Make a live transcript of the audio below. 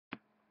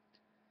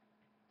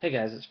Hey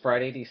guys, it's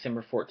Friday,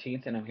 December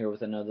 14th, and I'm here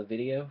with another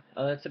video.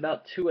 It's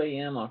about 2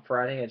 a.m. on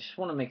Friday. I just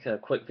want to make a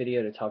quick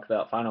video to talk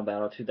about Final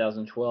Battle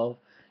 2012.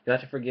 You'll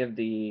have to forgive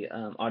the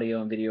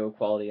audio and video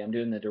quality. I'm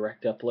doing the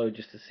direct upload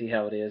just to see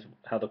how it is,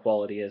 how the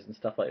quality is, and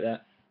stuff like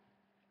that.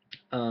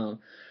 Um,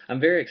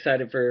 I'm very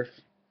excited for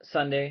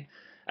Sunday.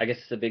 I guess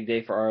it's a big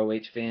day for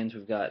ROH fans.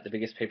 We've got the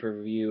biggest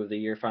pay-per-view of the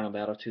year, Final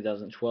Battle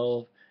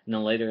 2012, and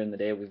then later in the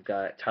day we've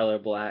got Tyler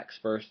Black's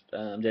first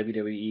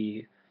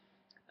WWE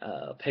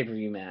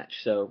pay-per-view match.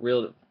 So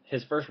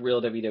his first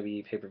real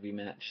WWE pay-per-view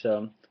match. So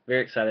I'm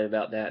very excited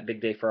about that. Big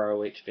day for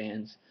ROH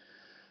fans.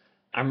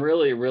 I'm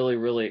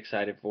really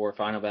excited for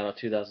Final Battle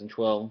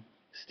 2012.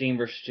 Steen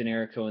versus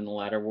Generico in the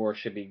ladder war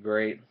should be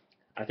great.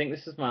 I think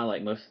this is my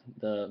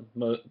the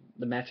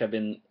match I've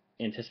been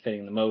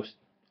anticipating the most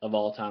of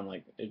all time.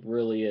 Like it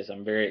really is.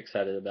 I'm very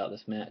excited about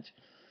this match.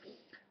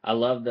 I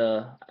love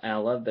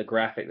the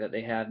graphic that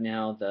they have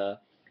now. The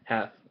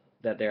half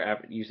that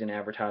they're using to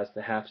advertise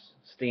the half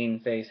Steen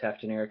face, half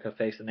Generico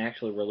face, and they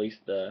actually released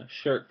the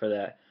shirt for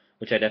that,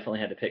 which I definitely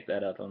had to pick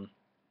that up.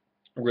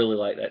 Really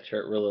like that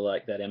shirt. Really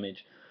like that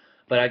image.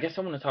 But I guess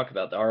I'm going to talk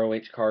about the ROH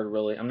card.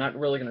 Really, I'm not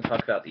really going to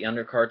talk about the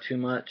undercard too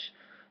much,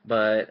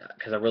 but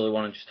because I really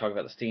want to just talk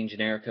about the Steen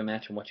Generico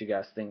match and what you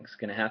guys think is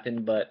going to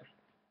happen. But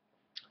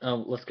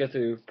let's go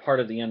through part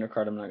of the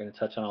undercard. I'm not going to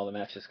touch on all the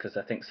matches because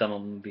I think some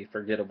of them will be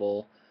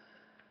forgettable.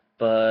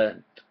 But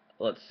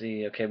let's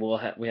see. Okay,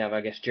 we have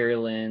I guess Jerry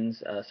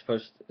Lynn's I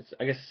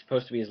guess it's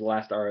supposed to be his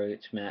last ROH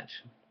match.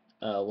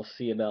 We'll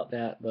see about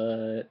that,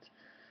 but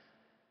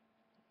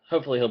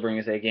hopefully he'll bring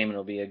his A game and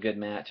it'll be a good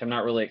match. I'm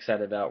not really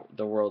excited about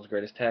the world's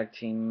greatest tag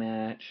team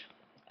match.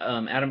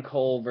 Adam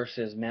Cole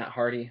versus Matt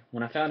Hardy.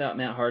 When I found out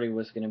Matt Hardy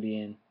was going to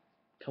be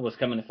was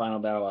coming to Final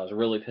Battle, I was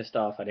really pissed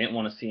off. I didn't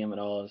want to see him at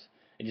all.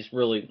 It just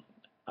really,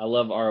 I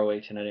love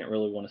ROH and I didn't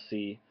really want to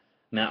see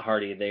Matt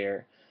Hardy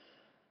there.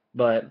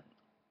 But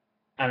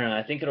I don't know.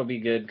 I think it'll be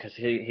good because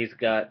he's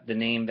got the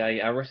name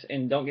value.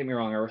 And don't get me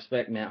wrong, I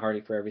respect Matt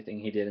Hardy for everything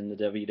he did in the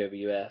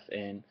WWF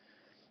and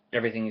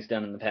everything he's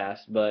done in the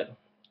past. But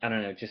I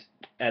don't know. Just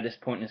at this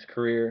point in his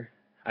career,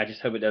 I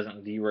just hope it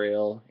doesn't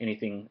derail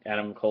anything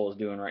Adam Cole is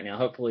doing right now.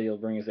 Hopefully, he'll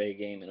bring his A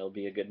game and it'll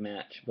be a good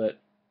match. But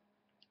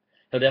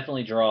he'll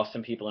definitely draw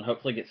some people and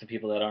hopefully get some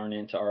people that aren't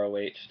into ROH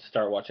to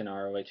start watching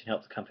ROH and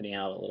help the company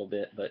out a little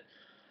bit. But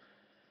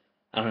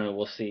I don't know.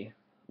 We'll see.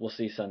 We'll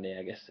see Sunday,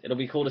 I guess. It'll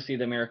be cool to see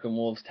the American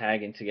Wolves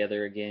tagging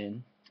together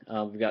again.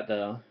 We've got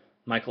the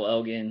Michael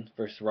Elgin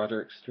versus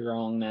Roderick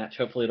Strong match.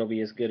 Hopefully, it'll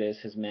be as good as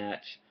his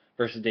match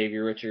versus Davey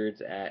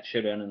Richards at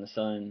Showdown in the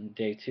Sun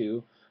Day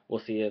 2. We'll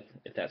see if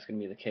that's going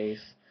to be the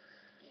case.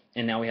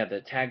 And now we have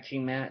the tag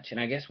team match, and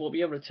I guess we'll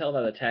be able to tell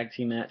by the tag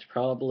team match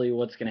probably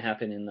what's going to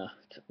happen in the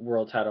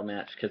world title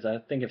match. Because I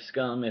think if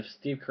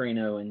Steve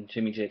Corino and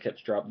Jimmy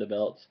Jacobs drop the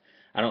belts,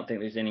 I don't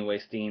think there's any way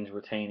Steen's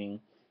retaining,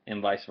 and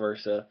vice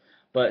versa.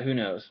 But who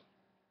knows?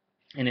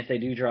 And if they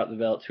do drop the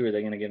belts, who are they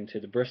going to give them to?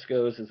 The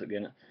Briscoes? Is it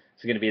going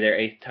to be their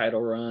 8th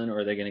title run, or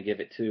are they going to give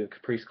it to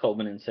Caprice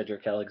Coleman and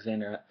Cedric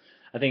Alexander?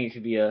 I think it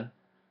could be a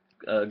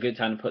good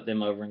time to put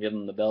them over and give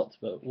them the belts,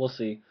 but we'll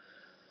see.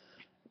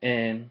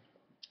 And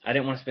I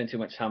didn't want to spend too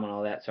much time on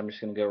all that, so I'm just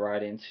going to go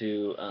right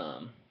into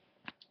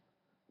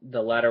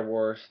the ladder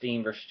war,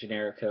 Steen versus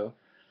Generico.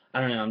 I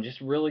don't know. I'm just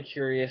really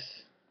curious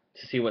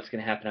to see what's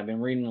going to happen. I've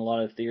been reading a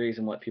lot of theories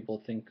and what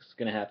people think is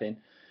going to happen.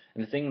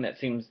 And the thing that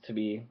seems to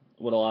be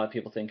what a lot of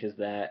people think is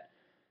that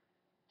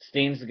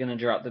Steen's going to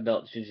drop the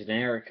belt to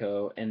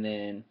Generico, and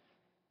then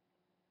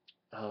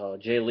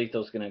Jay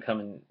Lethal's going to come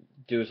and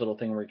do his little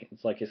thing where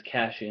it's like his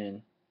cash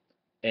in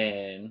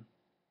and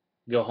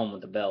go home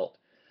with the belt.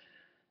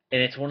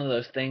 And it's one of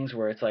those things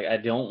where it's like I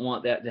don't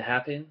want that to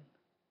happen,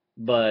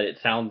 but it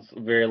sounds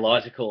very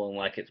logical and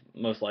like it's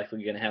most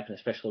likely going to happen,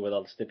 especially with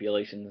all the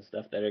stipulations and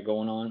stuff that are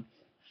going on.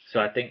 So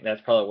I think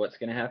that's probably what's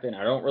going to happen.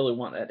 I don't really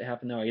want that to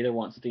happen though. I either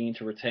want Steen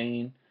to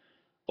retain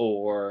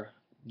or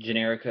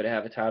Generico to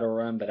have a title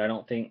run, but I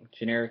don't think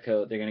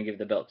Generico, they're going to give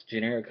the belt to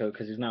Generico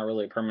because he's not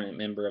really a permanent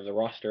member of the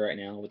roster right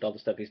now with all the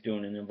stuff he's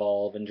doing in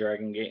Evolve and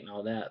Dragon Gate and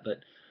all that. But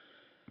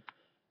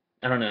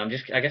I don't know.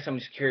 I guess I'm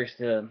just curious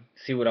to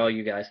see what all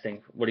you guys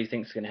think. What do you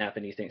think is going to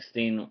happen? Do you think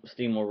Steen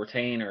will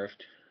retain, or if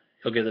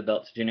he'll give the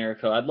belt to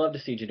Generico? I'd love to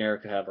see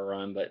Generico have a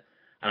run, but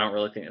I don't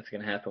really think that's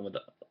going to happen with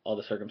all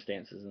the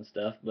circumstances and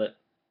stuff. But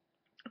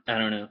I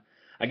don't know.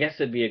 I guess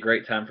it'd be a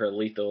great time for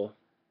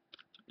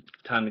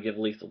time to give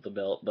Lethal the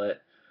belt,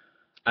 but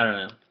I don't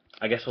know.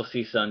 I guess we'll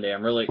see Sunday.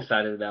 I'm really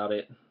excited about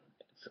it.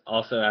 It's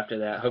also after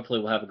that, hopefully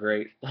we'll have a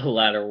great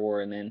ladder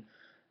war, and then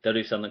they'll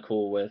do something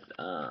cool with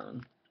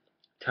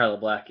Tyler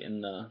Black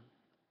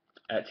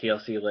at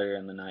TLC later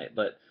in the night.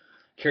 But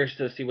curious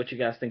to see what you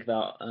guys think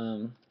about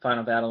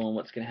Final Battle and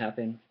what's going to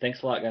happen.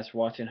 Thanks a lot, guys, for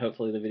watching.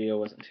 Hopefully the video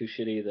wasn't too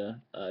shitty,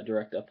 the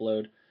direct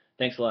upload.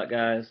 Thanks a lot,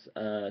 guys.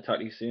 Talk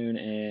to you soon,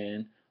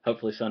 and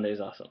hopefully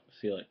Sunday's awesome.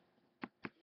 See you later.